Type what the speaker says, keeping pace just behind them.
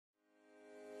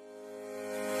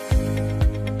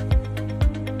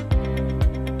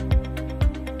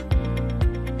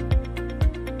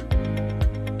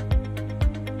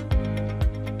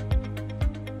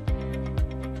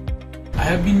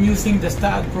I've been using the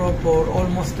STAAD Pro for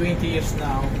almost 20 years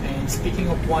now, and speaking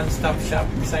of one-stop shop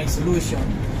design solution,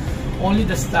 only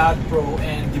the STAAD Pro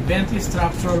and the Bentley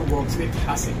structural works with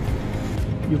HASIC.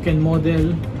 You can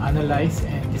model, analyze,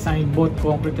 and design both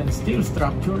concrete and steel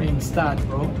structure in STAAD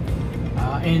Pro.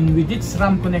 And with its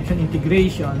RAM connection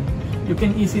integration, you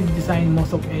can easily design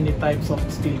most of any types of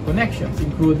steel connections,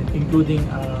 including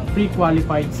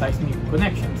pre-qualified seismic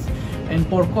connections. And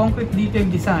for concrete detail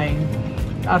design,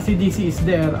 RCDC is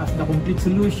there as the complete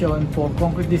solution for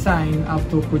concrete design up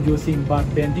to producing bar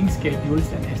bending schedules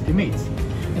and estimates.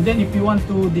 And then if you want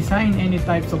to design any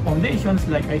types of foundations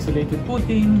like isolated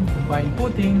footing, combined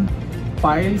footing,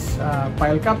 piles,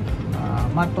 pile cap,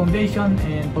 mat foundation,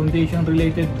 and foundation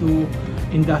related to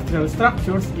industrial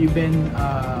structures, even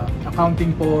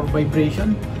accounting for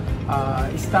vibration,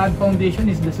 STAAD Foundation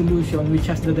is the solution which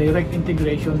has the direct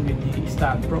integration with the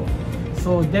STAAD Pro.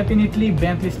 So definitely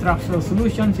Bentley Structural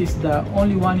Solutions is the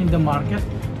only one in the market,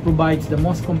 provides the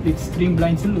most complete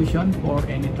streamlined solution for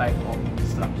any type of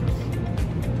structures.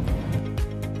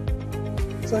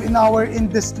 So in our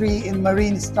industry in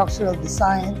marine structural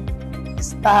design,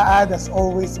 STAAD has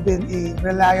always been a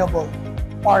reliable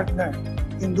partner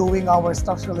in doing our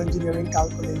structural engineering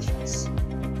calculations.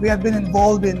 We have been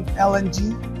involved in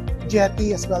LNG,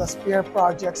 jetty, as well as pier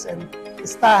projects, and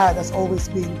STAAD has always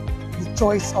been the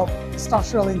choice of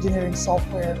structural engineering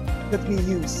software that we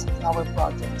use in our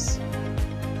projects.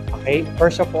 Okay,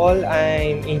 first of all,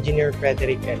 I'm Engineer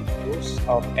Frederick L. Cruz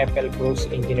of FL Cruz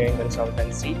Engineering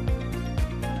Consultancy.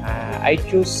 I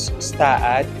choose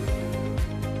STAAD.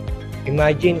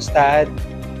 Imagine STAAD,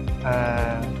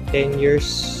 10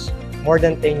 years, more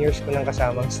than 10 years ko nang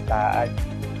kasamang STAAD.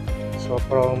 So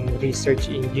from research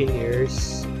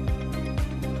engineers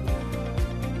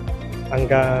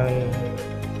hanggang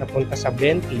napunta sa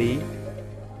Bentley,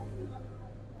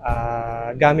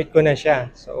 gamit ko na siya.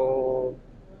 So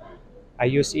I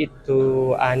use it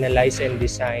to analyze and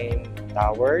design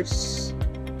towers,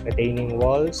 retaining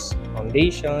walls,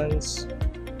 foundations,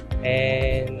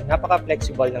 and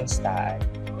napaka-flexible ng STAAD.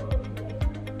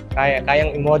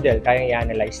 Kayang i-model, kayang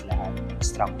i-analyze lahat ng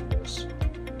structures.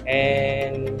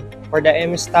 And for the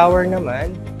MS Tower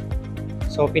naman,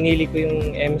 so pinili ko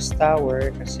yung MS Tower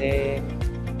kasi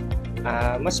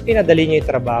mas pinadali niya yung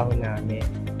trabaho namin.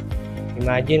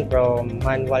 Imagine from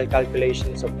manual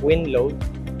calculations of wind load,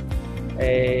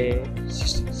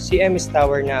 si MS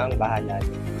Tower na ang bahala.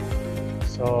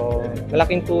 So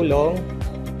malaking tulong.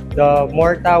 The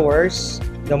more towers,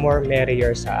 the more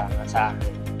merrier sa akin.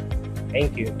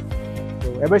 Thank you.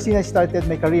 So ever since I started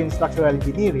my career in structural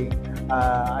engineering,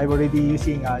 I'm already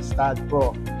using STAAD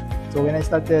Pro. So when I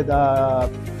started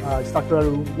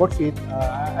structural worksheet,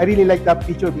 I really like that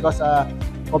feature because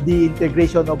of the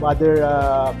integration of other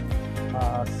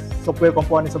software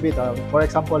components of it. For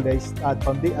example, there is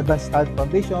Advanced STAAD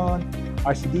Foundation,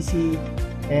 RCDC,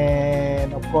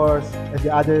 and of course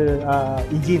the other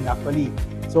engine actually.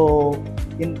 So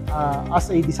as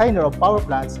a designer of power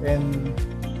plants and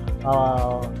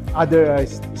other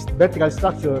vertical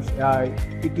structures,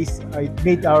 it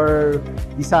made our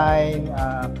design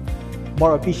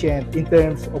more efficient in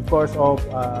terms, of course, of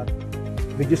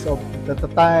reduce of the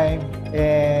time,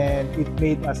 and it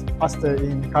made us faster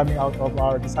in coming out of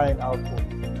our design output.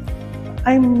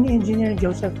 I'm Engineer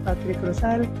Joseph Patrick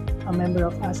Rosal, a member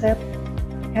of ASEP,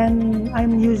 and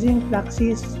I'm using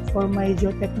Fluxys for my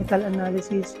geotechnical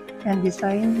analysis and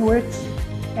design works.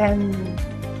 And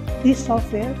this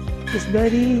software is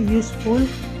very useful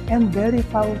and very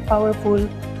powerful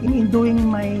in doing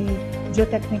my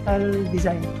geotechnical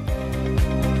design.